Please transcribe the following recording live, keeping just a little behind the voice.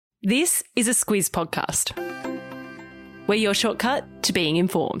This is a Squiz podcast. We're your shortcut to being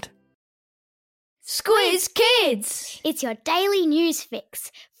informed. Squiz Kids! It's your daily news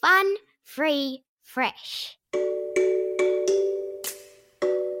fix. Fun, free, fresh.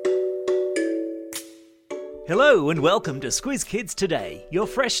 Hello and welcome to Squiz Kids Today, your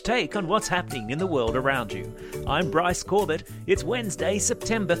fresh take on what's happening in the world around you. I'm Bryce Corbett. It's Wednesday,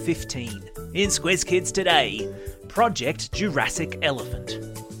 September 15. In Squiz Kids Today, Project Jurassic Elephant,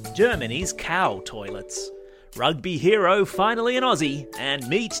 Germany's cow toilets, rugby hero finally an Aussie, and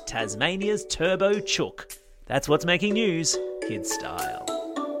meet Tasmania's turbo chook. That's what's making news, kids style.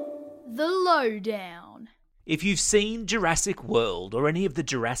 The Lowdown. If you've seen Jurassic World or any of the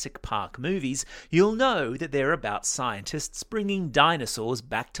Jurassic Park movies, you'll know that they're about scientists bringing dinosaurs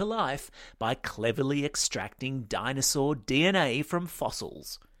back to life by cleverly extracting dinosaur DNA from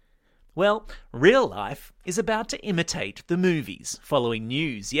fossils. Well, real life is about to imitate the movies, following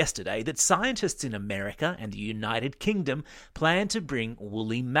news yesterday that scientists in America and the United Kingdom plan to bring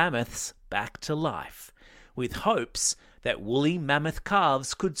woolly mammoths back to life, with hopes that woolly mammoth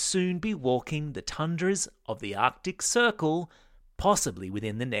calves could soon be walking the tundras of the Arctic Circle, possibly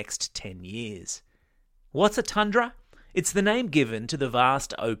within the next 10 years. What's a tundra? It's the name given to the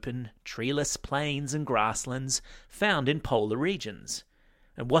vast open, treeless plains and grasslands found in polar regions.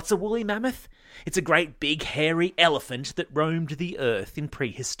 And what's a woolly mammoth? It's a great big hairy elephant that roamed the earth in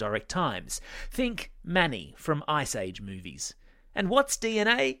prehistoric times. Think Manny from Ice Age movies. And what's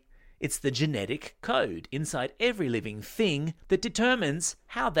DNA? It's the genetic code inside every living thing that determines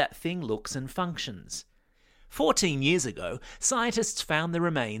how that thing looks and functions. 14 years ago, scientists found the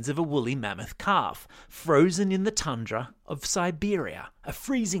remains of a woolly mammoth calf, frozen in the tundra of Siberia, a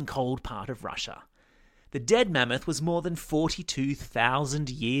freezing cold part of Russia. The dead mammoth was more than 42,000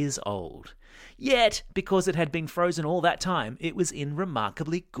 years old. Yet, because it had been frozen all that time, it was in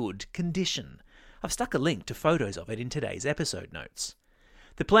remarkably good condition. I've stuck a link to photos of it in today's episode notes.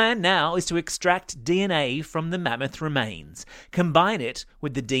 The plan now is to extract DNA from the mammoth remains, combine it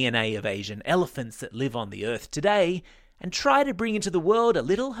with the DNA of Asian elephants that live on the earth today, and try to bring into the world a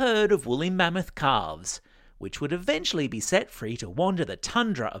little herd of woolly mammoth calves, which would eventually be set free to wander the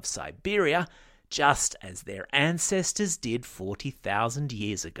tundra of Siberia, just as their ancestors did 40,000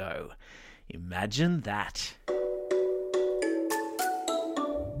 years ago. Imagine that.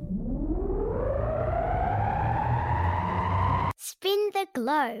 Spin the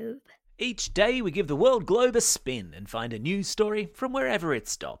globe. Each day we give the world globe a spin and find a news story from wherever it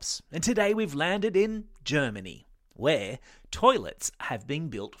stops. And today we've landed in Germany, where toilets have been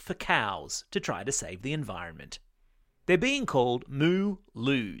built for cows to try to save the environment. They're being called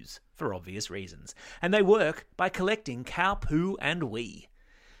moo-loos for obvious reasons, and they work by collecting cow poo and wee.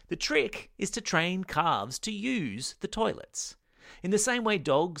 The trick is to train calves to use the toilets, in the same way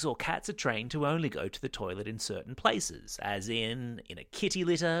dogs or cats are trained to only go to the toilet in certain places, as in a kitty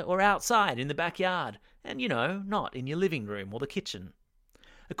litter or outside in the backyard, and not in your living room or the kitchen.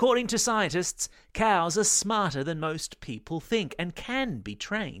 According to scientists, cows are smarter than most people think and can be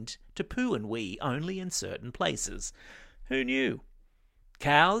trained to poo and wee only in certain places. Who knew?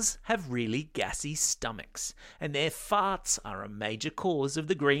 Cows have really gassy stomachs, and their farts are a major cause of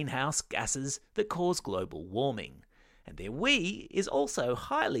the greenhouse gases that cause global warming. And their wee is also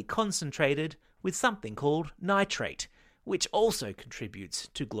highly concentrated with something called nitrate, which also contributes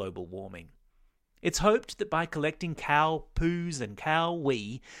to global warming. It's hoped that by collecting cow poos and cow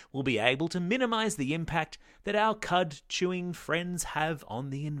wee, we'll be able to minimise the impact that our cud-chewing friends have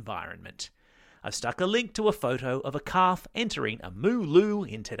on the environment. I've stuck a link to a photo of a calf entering a moo-loo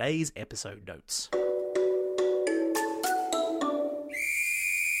in today's episode notes.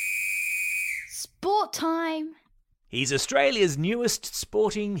 Sport time. He's Australia's newest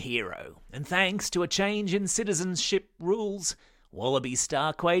sporting hero, and thanks to a change in citizenship rules, Wallaby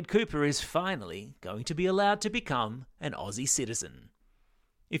star Quade Cooper is finally going to be allowed to become an Aussie citizen.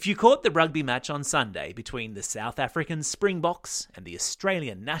 If you caught the rugby match on Sunday between the South African Springboks and the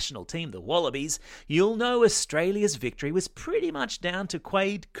Australian national team, the Wallabies, you'll know Australia's victory was pretty much down to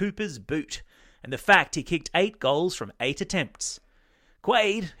Quade Cooper's boot, and the fact he kicked 8 goals from 8 attempts.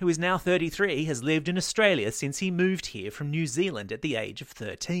 Quade, who is now 33, has lived in Australia since he moved here from New Zealand at the age of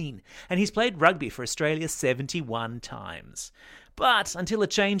 13, and he's played rugby for Australia 71 times. But until a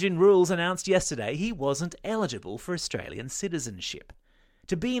change in rules announced yesterday, he wasn't eligible for Australian citizenship.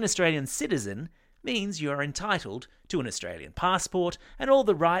 To be an Australian citizen means you are entitled to an Australian passport and all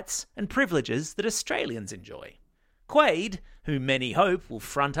the rights and privileges that Australians enjoy. Quade, who many hope will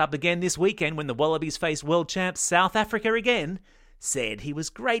front up again this weekend when the Wallabies face world champs South Africa again, said he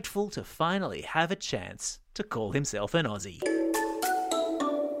was grateful to finally have a chance to call himself an Aussie.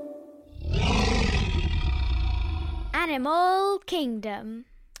 Animal Kingdom.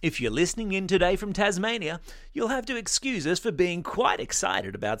 If you're listening in today from Tasmania, you'll have to excuse us for being quite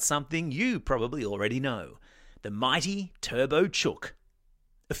excited about something you probably already know. The mighty turbo chook.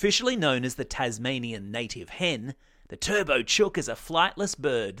 Officially known as the Tasmanian native hen, the turbo chook is a flightless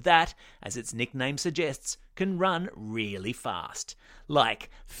bird that, as its nickname suggests, can run really fast. Like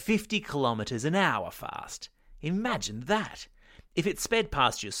 50 kilometres an hour fast. Imagine that. If it sped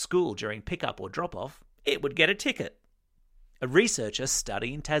past your school during pick-up or drop-off, it would get a ticket. A researcher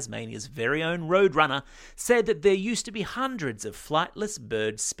studying Tasmania's very own roadrunner said that there used to be hundreds of flightless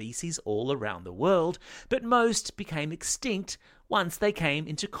bird species all around the world, but most became extinct once they came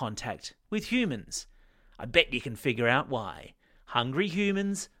into contact with humans. I bet you can figure out why. Hungry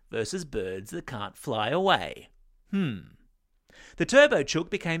humans versus birds that can't fly away. The turbo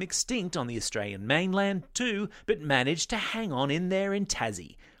chook became extinct on the Australian mainland too, but managed to hang on in there in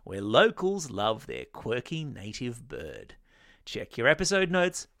Tassie, where locals love their quirky native bird. Check your episode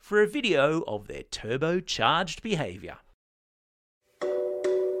notes for a video of their turbocharged behaviour.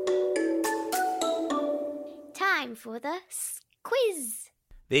 Time for the quiz.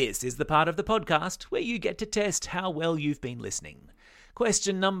 This is the part of the podcast where you get to test how well you've been listening.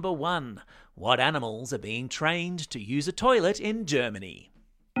 Question number 1. What animals are being trained to use a toilet in Germany?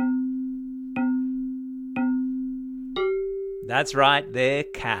 That's right, they're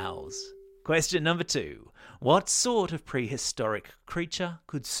cows. Question number 2. What sort of prehistoric creature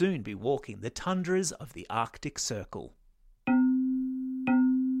could soon be walking the tundras of the Arctic Circle?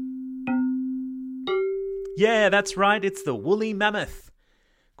 Yeah, that's right, it's the woolly mammoth.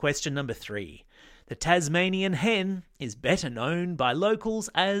 Question number 3. The Tasmanian hen is better known by locals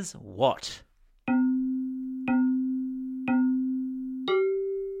as what?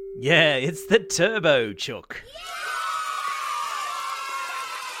 Yeah, it's the turbo chook.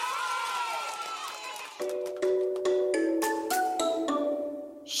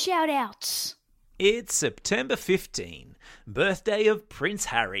 Shout-outs. It's September 15, birthday of Prince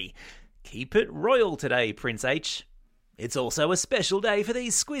Harry. Keep it royal today, Prince H. It's also a special day for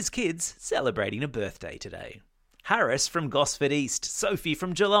these Squiz kids celebrating a birthday today. Harris from Gosford East, Sophie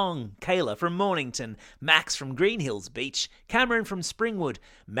from Geelong, Kayla from Mornington, Max from Green Hills Beach, Cameron from Springwood,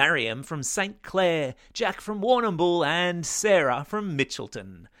 Mariam from St Clair, Jack from Warrnambool and Sarah from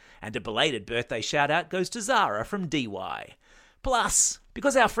Mitchelton. And a belated birthday shout-out goes to Zara from DY. Plus,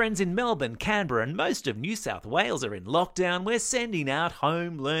 because our friends in Melbourne, Canberra and most of New South Wales are in lockdown, we're sending out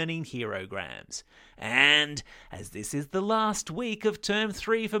home learning herograms. And as this is the last week of Term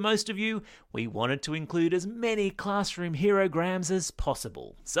 3 for most of you, we wanted to include as many classroom herograms as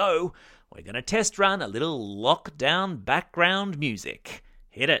possible. So, we're going to test run a little lockdown background music.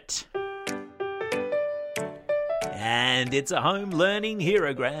 Hit it. And it's a home learning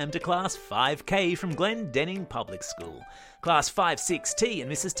herogram to Class 5K from Glendenning Public School, Class 5-6T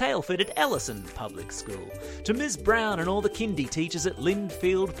and Mrs Tailford at Ellison Public School, to Ms Brown and all the kindy teachers at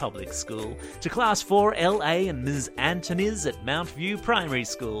Lindfield Public School, to Class 4LA and Ms Antoniz at Mount View Primary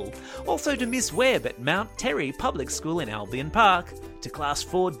School, also to Miss Webb at Mount Terry Public School in Albion Park, to Class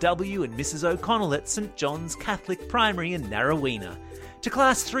 4W and Mrs O'Connell at St John's Catholic Primary in Narrowena, to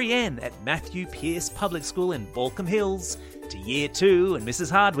Class 3N at Matthew Pearce Public School in Balcombe Hills, to Year 2 and Mrs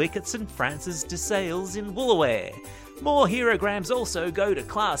Hardwick at St Francis de Sales in Woolaware. More herograms also go to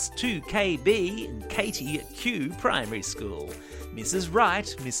Class 2KB and Katie at Kew Primary School, Mrs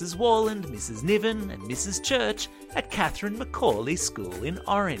Wright, Mrs Warland, Mrs Niven and Mrs Church at Catherine Macaulay School in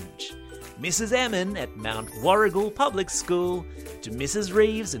Orange, Mrs Emmon at Mount Warrigal Public School, to Mrs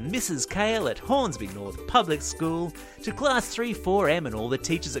Reeves and Mrs Cale at Hornsby North Public School, to Class 3-4M and all the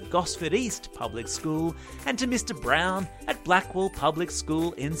teachers at Gosford East Public School, and to Mr Brown at Blackwell Public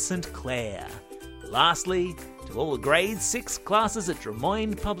School in St Clair. Lastly, to all the Grade 6 classes at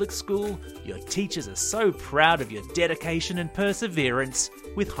Drummoyne Public School, your teachers are so proud of your dedication and perseverance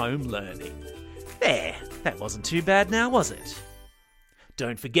with home learning. There, that wasn't too bad now, was it?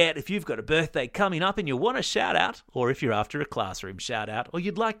 Don't forget, if you've got a birthday coming up and you want a shout-out, or if you're after a classroom shout-out, or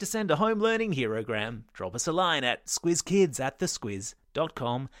you'd like to send a home learning herogram, drop us a line at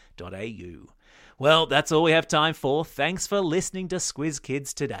squizkids@thesquiz.com.au. Well, that's all we have time for. Thanks for listening to Squiz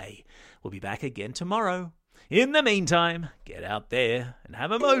Kids today. We'll be back again tomorrow. In the meantime, get out there and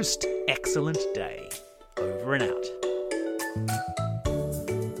have a most excellent day. Over and out.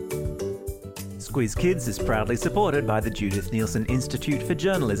 Squiz Kids is proudly supported by the Judith Neilson Institute for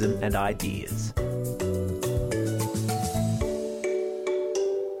Journalism and Ideas.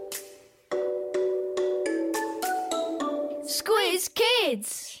 Squiz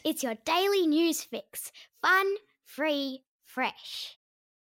Kids! It's your daily news fix. Fun, free, fresh.